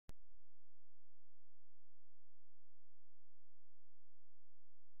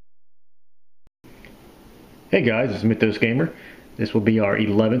Hey guys, it's Mythos Gamer. This will be our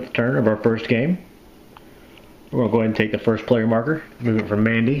 11th turn of our first game. We're going to go ahead and take the first player marker, move it from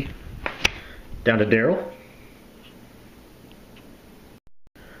Mandy down to Daryl.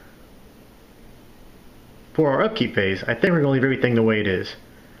 For our upkeep phase, I think we're going to leave everything the way it is.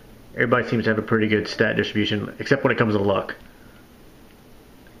 Everybody seems to have a pretty good stat distribution, except when it comes to luck.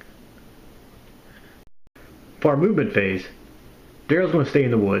 For our movement phase, Daryl's going to stay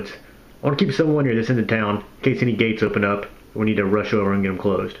in the woods. I want to keep someone near this end of town in case any gates open up and we need to rush over and get them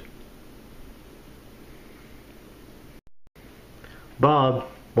closed. Bob,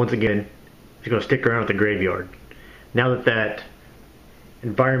 once again, is going to stick around at the graveyard. Now that that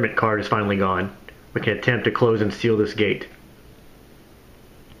environment card is finally gone, we can attempt to close and seal this gate.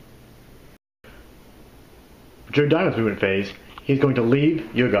 For Joe Diamond's movement phase, he's going to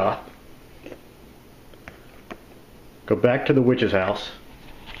leave Yuga, go back to the witch's house,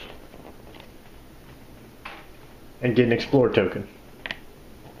 and get an Explore token.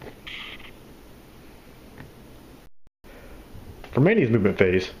 For Mandy's movement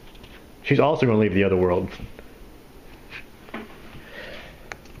phase, she's also going to leave the other world.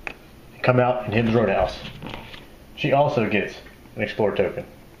 Come out and hit the roadhouse. She also gets an Explore token.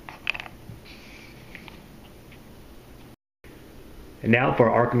 And now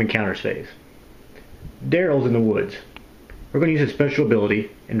for our Arkham Encounters phase. Daryl's in the woods. We're going to use his special ability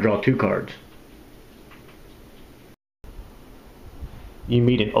and draw 2 cards. You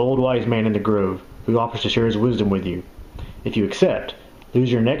meet an old wise man in the grove who offers to share his wisdom with you. If you accept,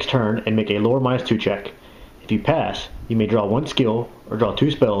 lose your next turn and make a lore -2 check. If you pass, you may draw 1 skill, or draw 2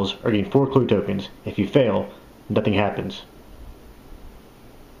 spells, or gain 4 clue tokens. If you fail, nothing happens.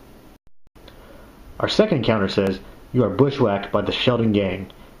 Our second encounter says, you are bushwhacked by the Sheldon gang.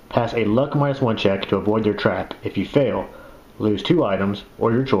 Pass a luck -1 check to avoid their trap. If you fail, lose 2 items,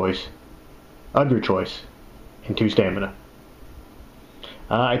 or your choice, of your choice, and 2 stamina.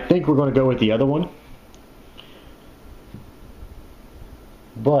 I think we're going to go with the other one.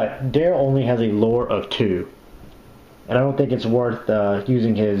 But Daryl only has a lore of 2. And I don't think it's worth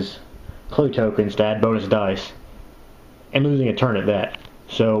using his clue tokens to add bonus dice and losing a turn at that.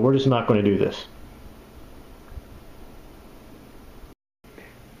 So we're just not going to do this.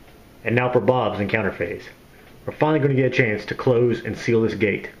 And now for Bob's encounter phase. We're finally going to get a chance to close and seal this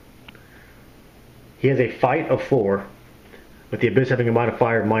gate. He has a fight of 4, with the Abyss having a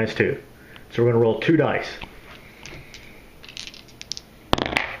modifier of -2. So we're going to roll 2 dice.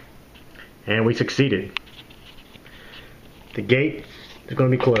 And we succeeded. The gate is going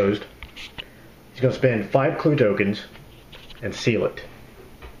to be closed. He's going to spend 5 clue tokens and seal it.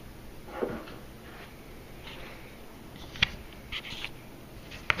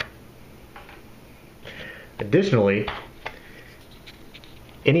 Additionally,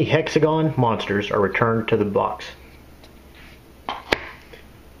 any hexagon monsters are returned to the box.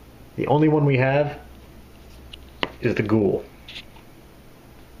 The only one we have is the ghoul.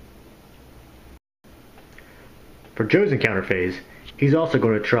 For Joe's encounter phase, he's also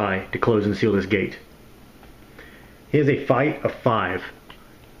going to try to close and seal this gate. He has a fight of 5,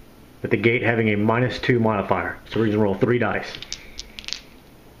 with the gate having a -2 modifier, so we're going to roll 3 dice.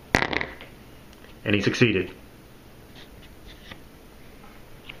 And he succeeded.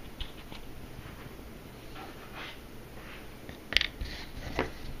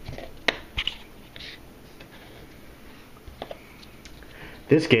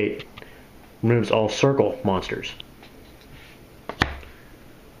 This gate removes all circle monsters.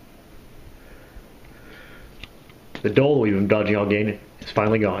 The dole we've been dodging all game is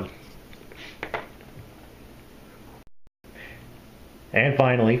finally gone. And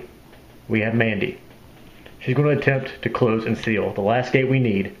finally, we have Mandy. She's going to attempt to close and seal the last gate we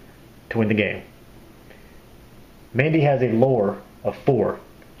need to win the game. Mandy has a lore of 4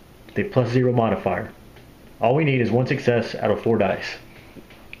 with a +0 modifier. All we need is 1 success out of 4 dice.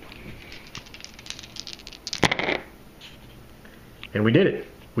 And we did it.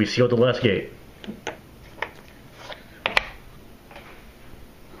 We sealed the last gate.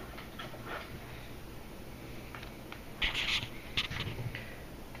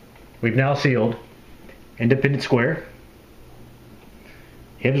 We've now sealed Independence Square,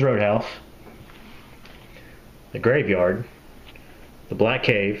 Hibbs Roadhouse, the Graveyard, the Black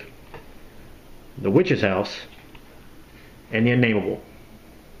Cave, the Witch's House, and the Unnameable.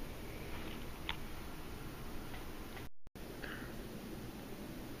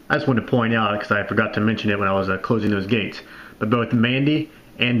 I just wanted to point out, because I forgot to mention it when I was closing those gates, but both Mandy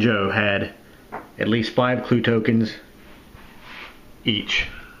and Joe had at least 5 clue tokens each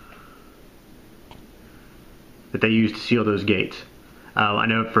that they used to seal those gates. I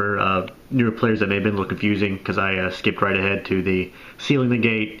know for newer players that may have been a little confusing because I skipped right ahead to the sealing the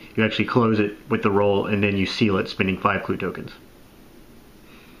gate. You actually close it with the roll and then you seal it, spending 5 clue tokens.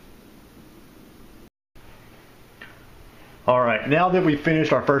 Alright, now that we've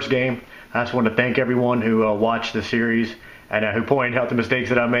finished our first game, I just want to thank everyone who watched the series and who pointed out the mistakes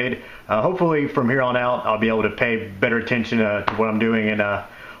that I made. Hopefully from here on out I'll be able to pay better attention to what I'm doing and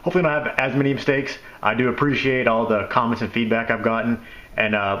hopefully not have as many mistakes. I do appreciate all the comments and feedback I've gotten,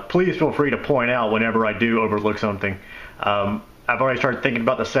 and please feel free to point out whenever I do overlook something. I've already started thinking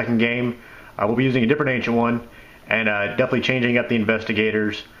about the second game. We'll be using a different ancient one and definitely changing up the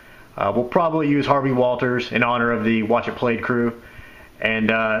investigators. We'll probably use Harvey Walters in honor of the Watch It Played crew. And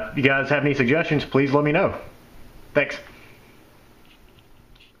if you guys have any suggestions, please let me know. Thanks.